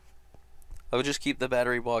 I would just keep the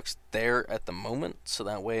battery box there at the moment, so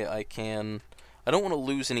that way I don't want to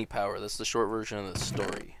lose any power. That's the short version of the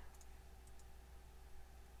story.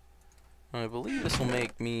 I believe this will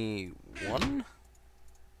make me 1.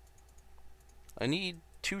 I need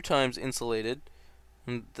 2 times insulated,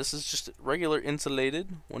 and this is just regular insulated.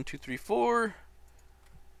 1, 2, 3, 4.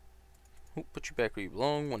 Oh, put you back where you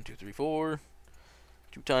belong. 1, 2, 3, 4.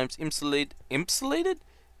 2 times insulated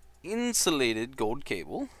gold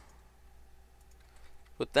cable.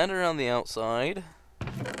 Put that around the outside.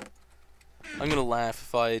 I'm gonna laugh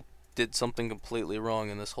if I did something completely wrong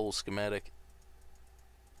in this whole schematic.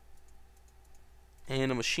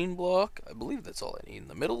 And a machine block. I believe that's all I need in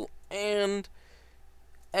the middle. And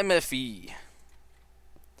MFE.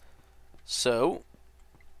 So,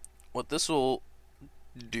 what this will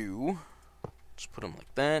do, just put him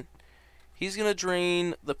like that. He's gonna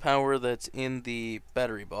drain the power that's in the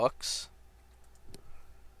battery box.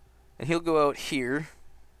 And he'll go out here.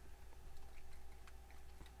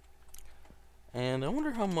 And I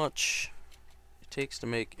wonder how much it takes to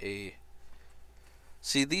make a...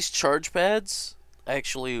 See, these charge pads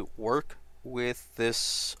actually work with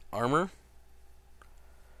this armor.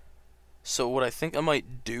 So what I think I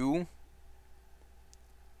might do...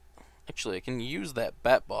 Actually, I can use that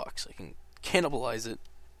bat box. I can cannibalize it.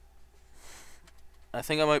 I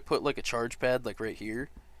think I might put like a charge pad like right here.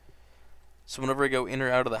 So whenever I go in or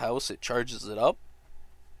out of the house, it charges it up.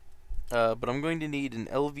 But I'm going to need an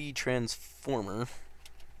LV transformer.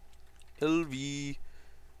 LV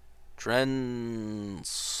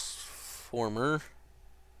transformer.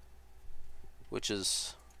 Which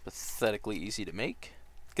is pathetically easy to make.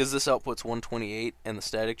 Because this outputs 128 and the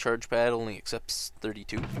static charge pad only accepts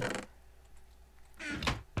 32.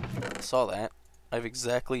 I saw that. I have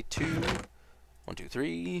exactly 2. 1, 2,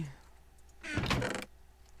 3.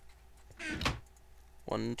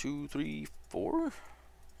 1, 2, 3, 4. 1,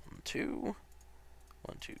 2.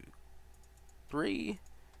 1, 2, 3.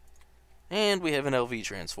 And we have an LV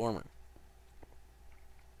transformer.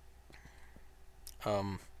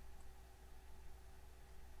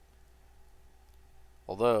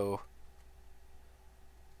 Although,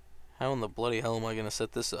 how in the bloody hell am I going to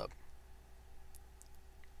set this up?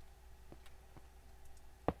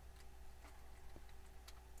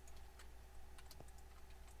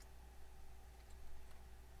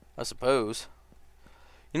 I suppose.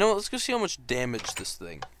 You know what, let's go see how much damage this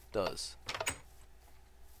thing does.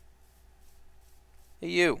 Hey,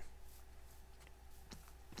 you.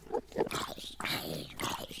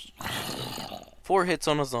 Four hits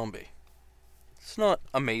on a zombie. It's not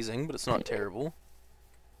amazing, but it's not terrible.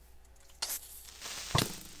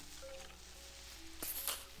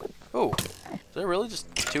 Oh, did I really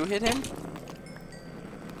just 2-hit him?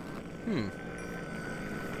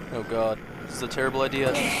 Oh god, this is a terrible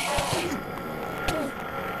idea.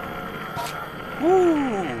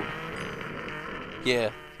 Woo! Yeah,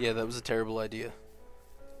 that was a terrible idea.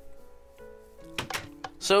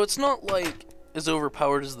 So it's not like as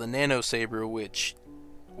overpowered as the Nano Saber, which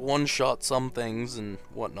one-shot some things and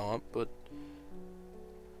whatnot, but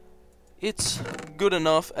it's good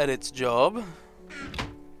enough at its job.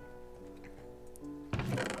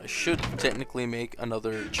 I should technically make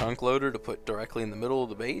another chunk loader to put directly in the middle of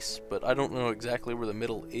the base, but I don't know exactly where the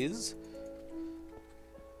middle is.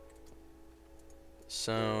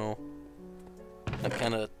 So that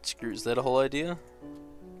kind of screws that whole idea.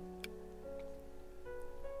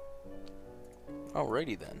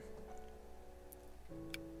 Alrighty then.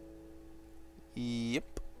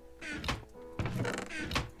 Yep.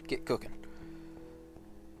 Get cooking.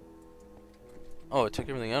 Oh, I took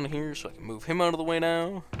everything out of here so I can move him out of the way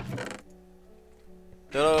now.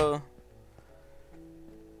 Ta-da!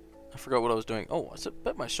 I forgot what I was doing. Oh, I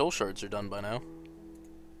bet my soul shards are done by now.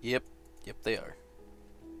 Yep, they are.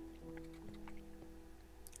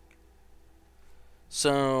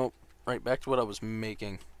 So, right back to what I was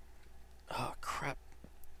making. Oh, crap.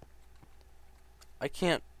 I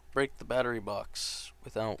can't break the battery box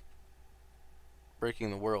without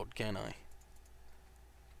breaking the world, can I?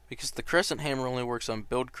 Because the crescent hammer only works on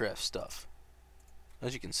buildcraft stuff.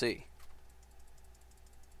 As you can see.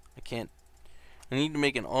 I can't... I need to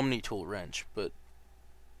make an omni-tool wrench, but...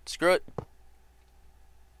 Screw it.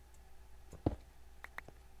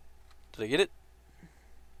 Did I get it?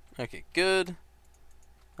 Okay, good.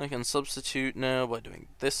 I can substitute now by doing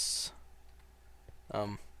this.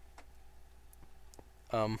 I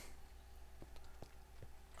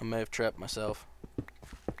may have trapped myself.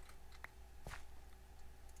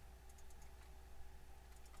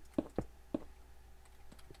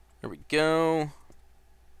 There we go.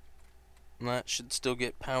 And that should still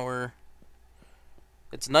get power.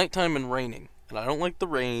 It's nighttime and raining, and I don't like the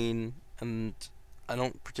rain, and I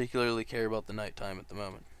don't particularly care about the nighttime at the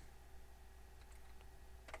moment.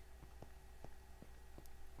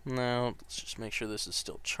 Now, let's just make sure this is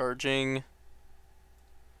still charging.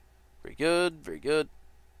 Very good, very good.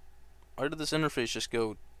 Why did this interface just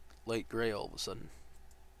go light gray all of a sudden?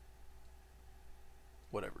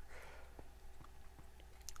 Whatever.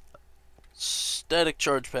 Static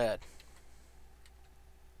charge pad.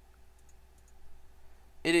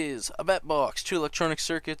 It is a bat box, 2 electronic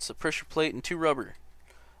circuits, a pressure plate, and 2 rubber.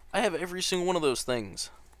 I have every single one of those things.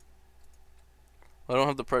 I don't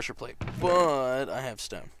have the pressure plate, but I have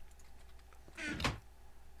stone.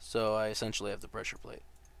 So I essentially have the pressure plate.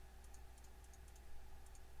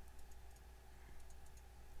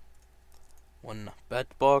 One bat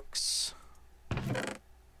box.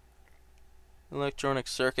 Electronic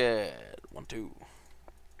circuit. 1, 2.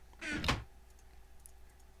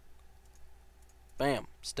 Bam.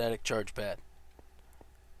 Static charge pad.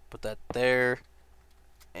 Put that there.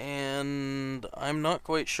 And I'm not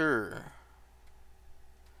quite sure.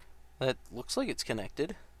 That looks like it's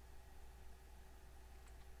connected.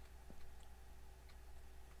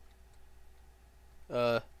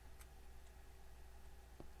 That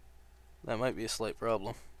might be a slight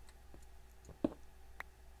problem.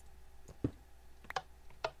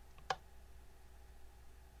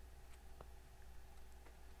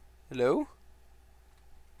 Hello?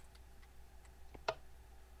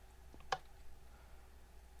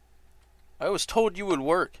 I was told you would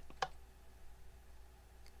work.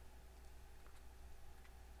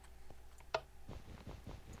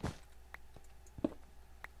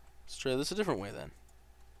 Let's try this a different way then.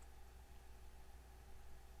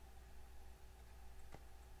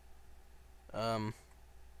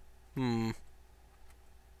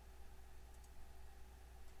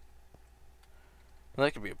 Well,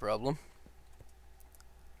 that could be a problem.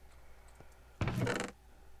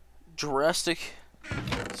 Drastic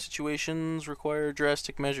situations require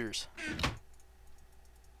drastic measures.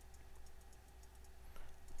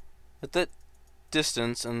 At that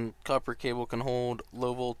distance, and copper cable can hold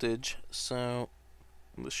low voltage, so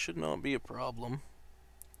this should not be a problem.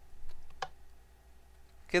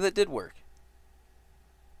 Okay, that did work.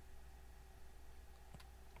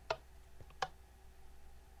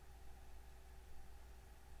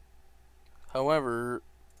 However,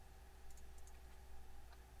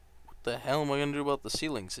 what the hell am I going to do about the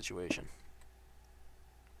ceiling situation?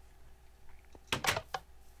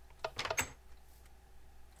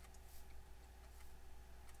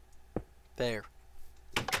 There.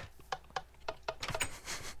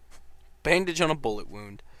 Bandage on a bullet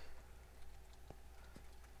wound.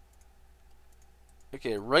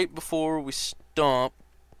 Okay, right before we stop,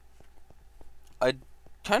 I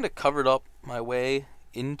kind of covered up my way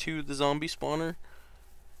into the zombie spawner.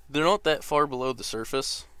 They're not that far below the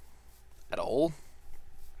surface at all.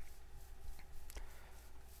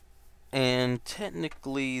 And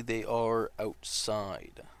technically they are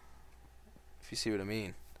outside, if you see what I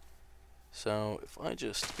mean. So if I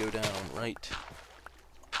just go down right...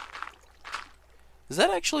 Is that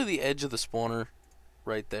actually the edge of the spawner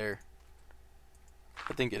right there?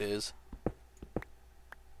 I think it is.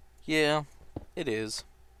 Yeah, it is.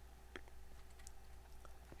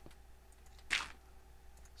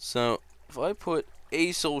 So, if I put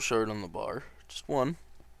a soul shard on the bar, just one,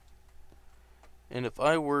 and if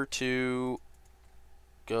I were to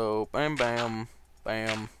go bam, bam,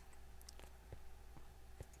 bam,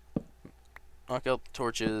 knock out the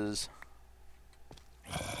torches.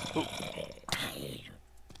 Ooh.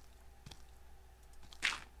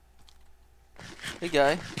 Hey,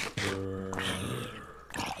 guy.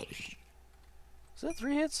 Is that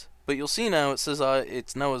 3 hits? But you'll see now it says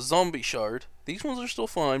it's now a zombie shard. These ones are still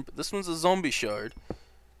fine, but this one's a zombie shard.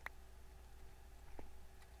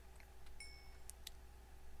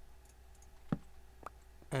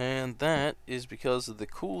 And that is because of the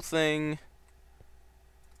cool thing.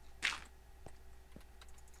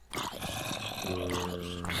 As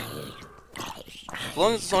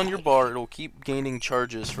long as it's on your bar, it'll keep gaining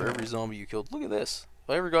charges for every zombie you killed. Look at this.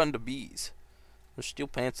 If I ever got into bees, there's steel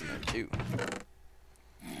pants in there too.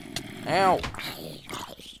 Ow!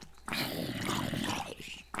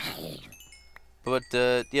 But,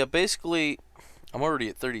 yeah, basically, I'm already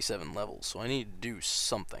at 37 levels, so I need to do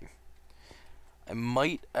something. I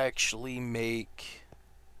might actually make...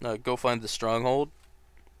 go find the stronghold.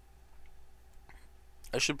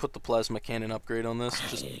 I should put the plasma cannon upgrade on this,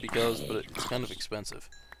 just because, but it's kind of expensive.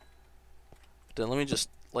 But then let me just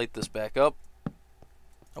light this back up.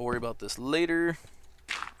 I'll worry about this later.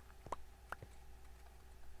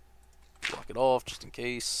 Block it off, just in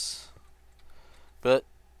case. But,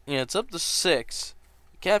 yeah, it's up to 6.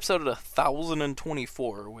 It caps out at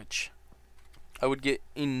 1,024, which I would get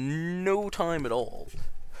in no time at all.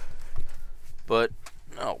 But,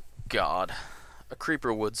 oh god. A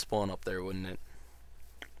creeper would spawn up there, wouldn't it?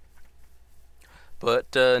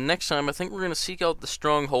 But, next time, I think we're going to seek out the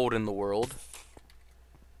stronghold in the world.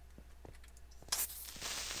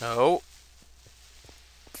 Oh.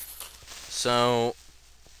 So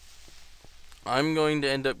I'm going to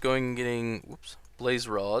end up going and getting blaze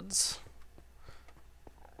rods.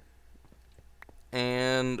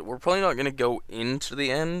 And we're probably not going to go into the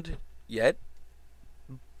end yet.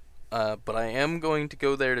 But I am going to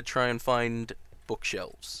go there to try and find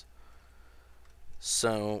bookshelves.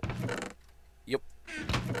 So, yep.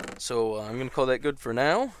 So I'm going to call that good for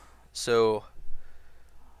now. So,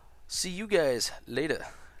 see you guys later.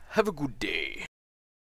 Have a good day.